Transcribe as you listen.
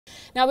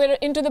Now we're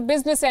into the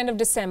business end of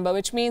December,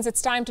 which means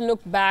it's time to look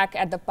back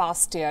at the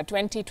past year,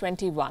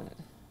 2021.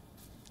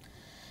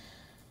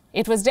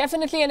 It was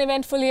definitely an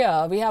eventful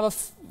year. We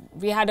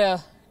had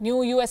a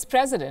new US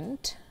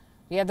president.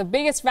 We had the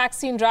biggest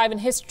vaccine drive in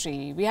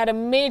history. We had a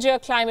major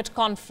climate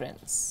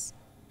conference.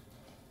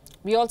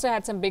 We also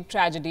had some big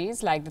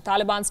tragedies like the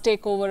Taliban's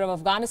takeover of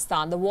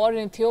Afghanistan, the war in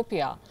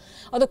Ethiopia,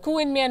 or the coup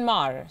in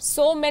Myanmar.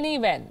 So many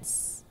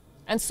events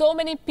and so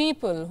many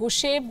people who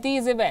shaped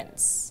these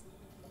events.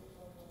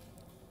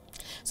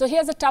 So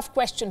here's a tough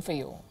question for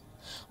you.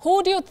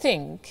 Who do you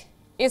think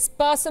is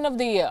Person of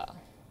the Year?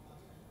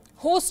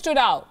 Who stood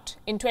out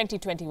in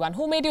 2021?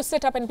 Who made you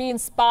sit up and be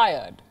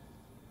inspired?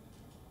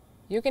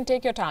 You can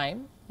take your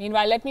time.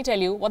 Meanwhile, let me tell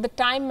you what the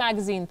Time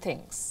magazine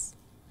thinks.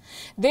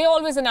 They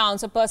always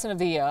announce a Person of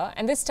the Year,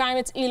 and this time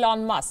it's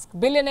Elon Musk,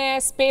 billionaire,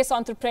 space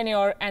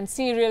entrepreneur, and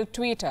serial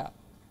tweeter.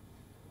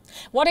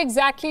 What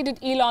exactly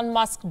did Elon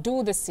Musk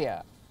do this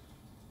year?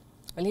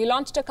 Well, he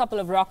launched a couple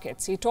of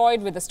rockets, he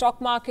toyed with the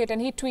stock market,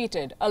 and he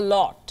tweeted a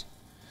lot.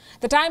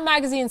 The Time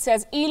magazine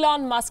says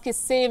Elon Musk is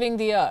saving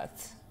the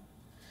Earth,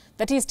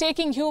 that he's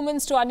taking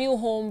humans to our new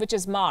home, which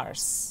is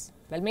Mars.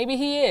 Well, maybe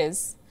he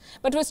is,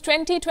 but was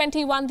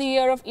 2021 the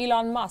year of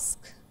Elon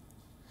Musk?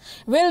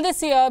 Will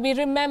this year be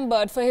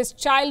remembered for his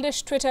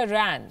childish Twitter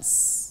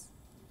rants?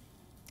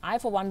 I,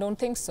 for one, don't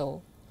think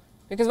so.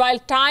 Because while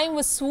Time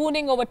was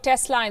swooning over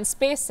Tesla and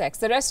SpaceX,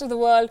 the rest of the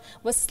world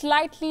was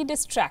slightly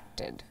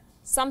distracted.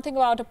 Something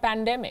about a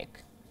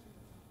pandemic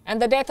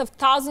and the death of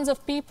thousands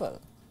of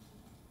people.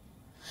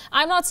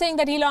 I'm not saying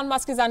that Elon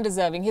Musk is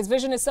undeserving. His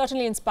vision is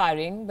certainly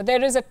inspiring, but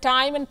there is a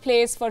time and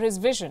place for his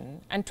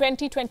vision, and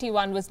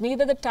 2021 was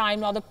neither the time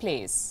nor the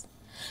place.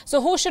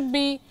 So who should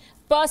be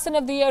Person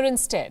of the Year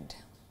instead?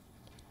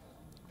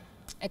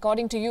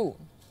 According to you.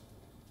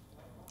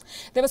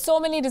 There were so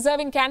many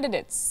deserving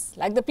candidates,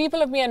 like the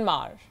people of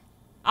Myanmar.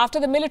 After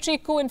the military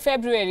coup in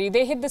February,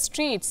 they hit the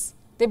streets.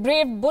 They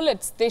braved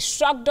bullets, they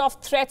shrugged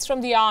off threats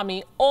from the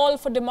army, all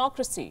for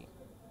democracy.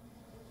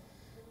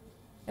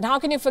 And how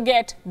can you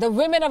forget the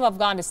women of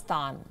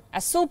Afghanistan?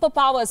 As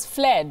superpowers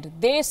fled,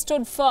 they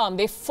stood firm,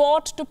 they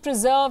fought to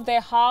preserve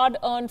their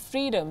hard-earned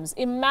freedoms.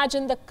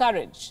 Imagine the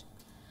courage.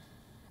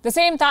 The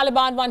same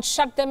Taliban once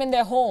shut them in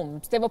their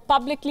homes. They were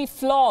publicly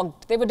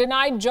flogged, they were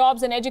denied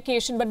jobs and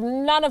education, but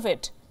none of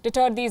it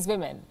deterred these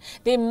women.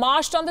 They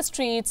marched on the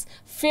streets,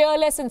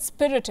 fearless and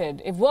spirited.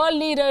 If world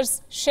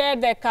leaders shared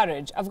their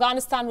courage,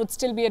 Afghanistan would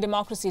still be a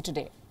democracy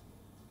today.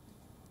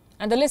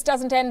 And the list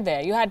doesn't end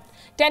there. You had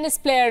tennis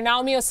player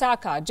Naomi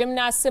Osaka,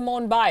 gymnast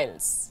Simone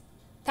Biles.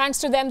 Thanks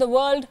to them, the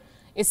world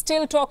is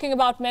still talking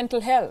about mental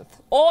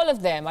health. All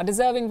of them are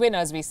deserving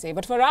winners, we say.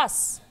 But for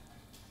us,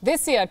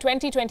 this year,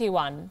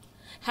 2021,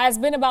 has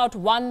been about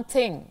one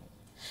thing: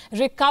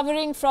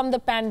 recovering from the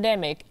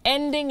pandemic,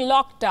 ending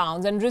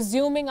lockdowns and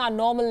resuming our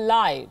normal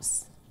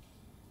lives.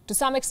 To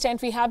some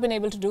extent, we have been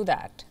able to do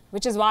that,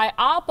 which is why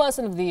our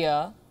Person of the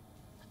Year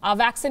are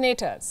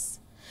vaccinators.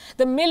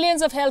 The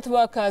millions of health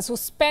workers who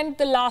spent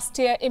the last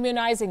year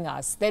immunizing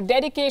us, their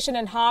dedication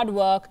and hard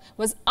work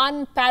was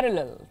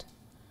unparalleled.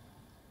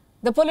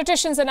 The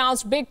politicians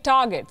announced big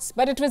targets,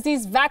 but it was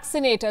these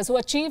vaccinators who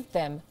achieved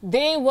them.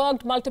 They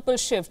worked multiple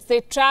shifts,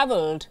 they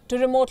traveled to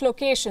remote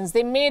locations,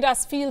 they made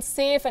us feel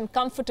safe and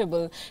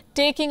comfortable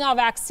taking our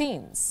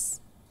vaccines.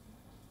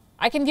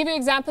 I can give you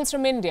examples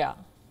from India.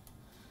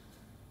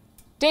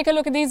 Take a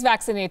look at these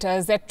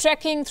vaccinators. They're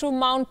trekking through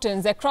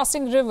mountains, they're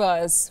crossing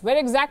rivers. Where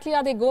exactly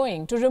are they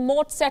going? To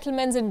remote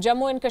settlements in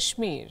Jammu and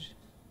Kashmir.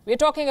 We're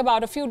talking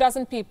about a few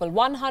dozen people,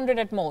 100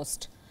 at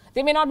most.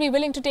 They may not be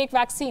willing to take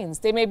vaccines.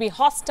 They may be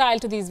hostile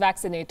to these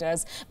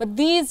vaccinators. But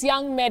these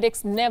young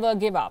medics never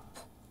give up.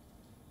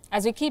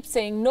 As we keep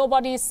saying,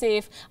 nobody is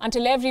safe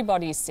until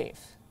everybody is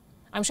safe.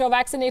 I'm sure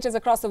vaccinators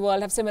across the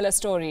world have similar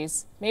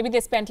stories. Maybe they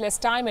spent less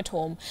time at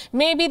home.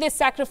 Maybe they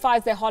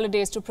sacrificed their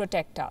holidays to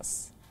protect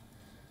us.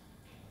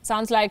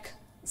 Sounds like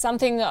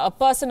something a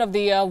Person of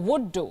the Year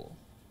would do.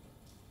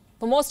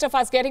 For most of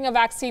us, getting a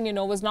vaccine,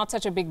 was not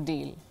such a big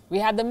deal. We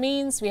had the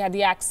means, we had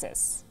the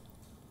access.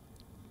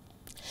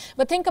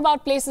 But think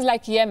about places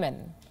like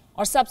Yemen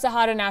or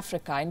sub-Saharan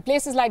Africa. In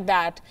places like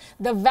that,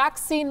 the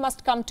vaccine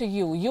must come to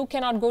you. You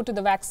cannot go to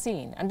the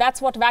vaccine. And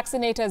that's what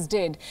vaccinators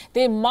did.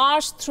 They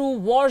marched through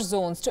war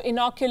zones to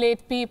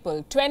inoculate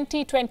people.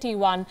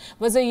 2021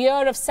 was a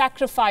year of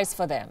sacrifice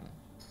for them.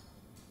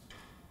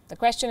 The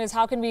question is,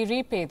 how can we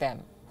repay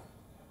them?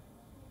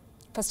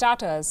 For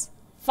starters,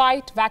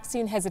 fight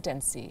vaccine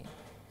hesitancy.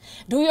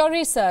 Do your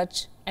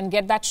research and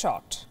get that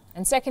shot.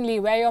 And secondly,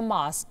 wear your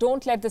mask.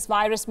 Don't let this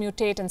virus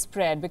mutate and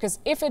spread, because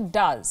if it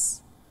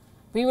does,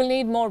 we will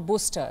need more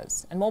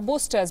boosters. And more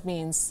boosters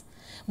means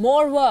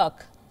more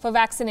work for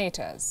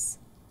vaccinators.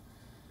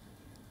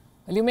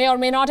 Well, you may or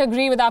may not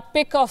agree with our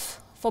pick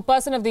for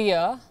Person of the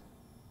Year,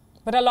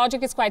 but our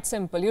logic is quite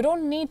simple. You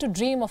don't need to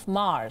dream of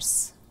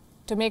Mars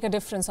to make a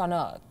difference on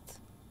Earth.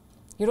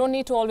 You don't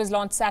need to always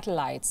launch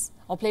satellites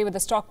or play with the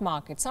stock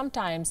market.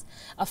 Sometimes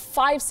a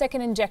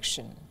 5-second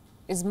injection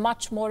is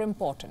much more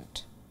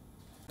important.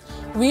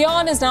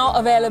 WION is now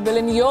available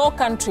in your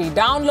country.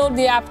 Download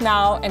the app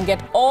now and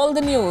get all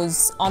the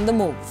news on the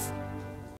move.